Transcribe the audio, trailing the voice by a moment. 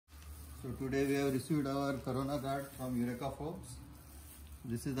So today we have received our Corona card from Eureka folks.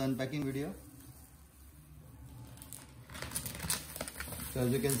 This is the unpacking video. So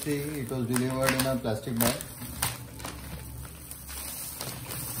as you can see, it was delivered in a plastic bag.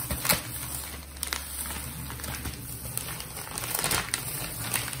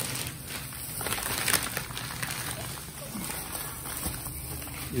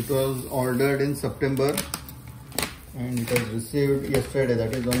 It was ordered in September and it was received yesterday,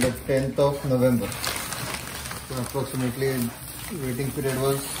 that is on the 10th of November. So approximately waiting period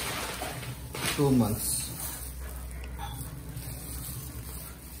was 2 months.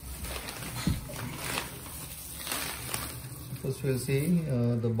 First we'll see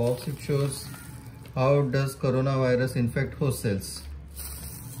the box. It shows how does coronavirus infect host cells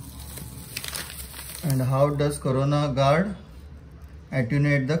and how does Corona Guard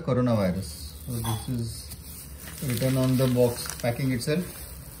attenuate the coronavirus. So this is written on the box packing itself.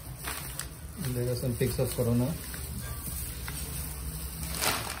 And there are some pics of corona.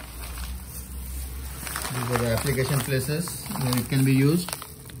 These are the application places where it can be used: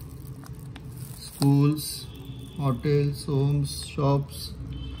 schools, hotels, homes, shops,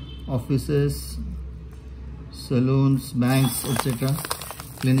 offices, saloons, banks, etc.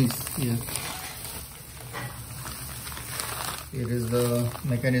 Clinics. Here is the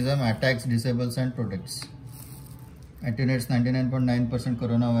mechanism: attacks, disables and protects. Attenuates 99.9%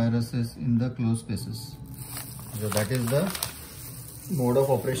 coronaviruses in the closed spaces. So that is the mode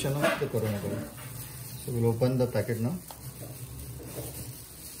of operation of the coronavirus. So we'll open the packet now.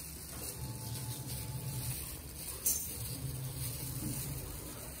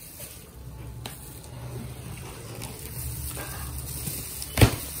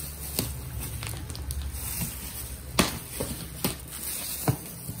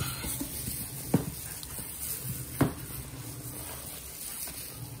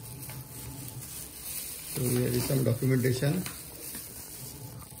 So here is some documentation.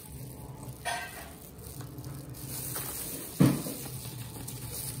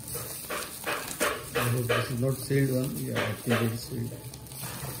 I hope this is not sealed one. Yeah, I think it is sealed.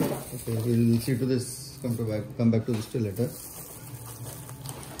 Okay, we'll see to this. Come back to this later.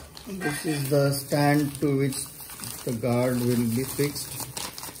 This is the stand to which the guard will be fixed.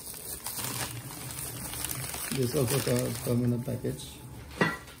 This also comes in a package.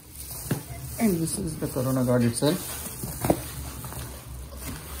 And this is the Corona Guard itself.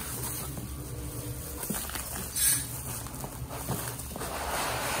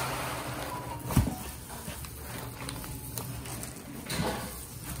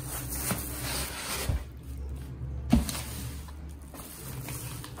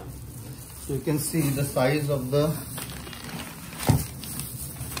 So you can see the size of the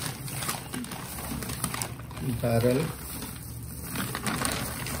barrel.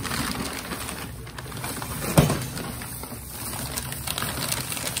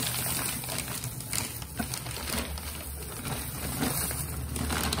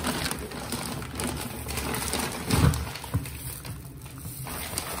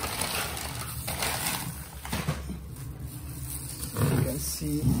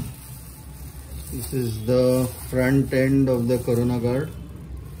 See, this is the front end of the Corona Guard.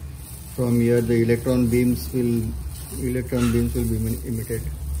 From here the electron beams will be emitted.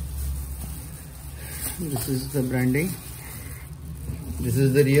 This is the branding. This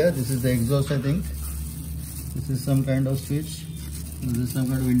is the rear. This is the exhaust, I think. This is some kind of switch. This is some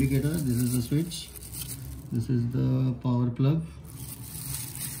kind of indicator. This is the switch. This is the power plug.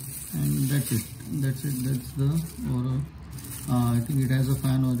 And that's it. That's the overall. I think it has a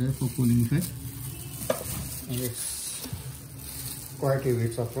fan over there for cooling effect, and it's quite heavy.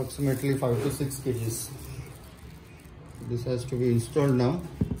 It's approximately 5 to 6 kgs. This has to be installed now,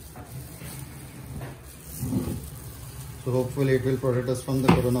 so hopefully it will protect us from the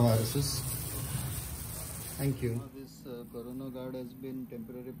coronaviruses. Thank you. This Corona Guard has been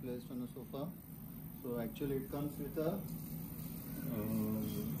temporarily placed on a sofa, so actually it comes with a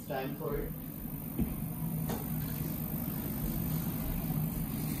stand for it.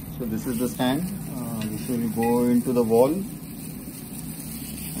 So this is the stand. This will go into the wall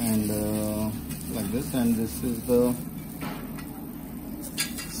and like this, and this is the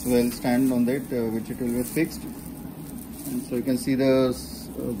swell stand on that which it will be fixed. And so you can see the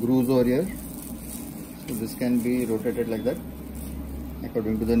grooves over here. So this can be rotated like that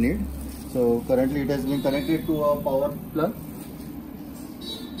according to the need. So currently it has been connected to a power plug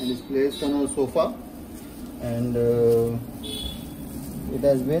and is placed on a sofa, and it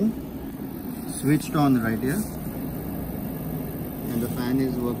has been switched on right here, and the fan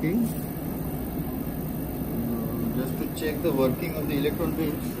is working. Just to check the working of the electron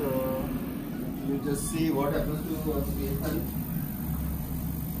beams. You just see what happens to CFL.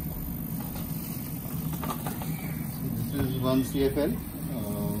 So this is one CFL.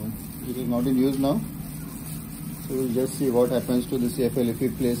 It is not in use now. So we'll just see what happens to the CFL if we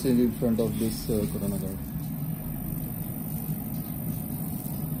place it in front of this corona guard.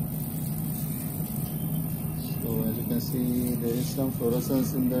 So as you can see, there is some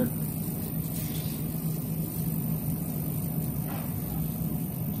fluorescence in that.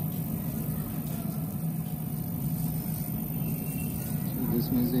 So this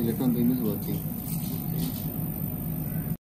means the electron beam is working.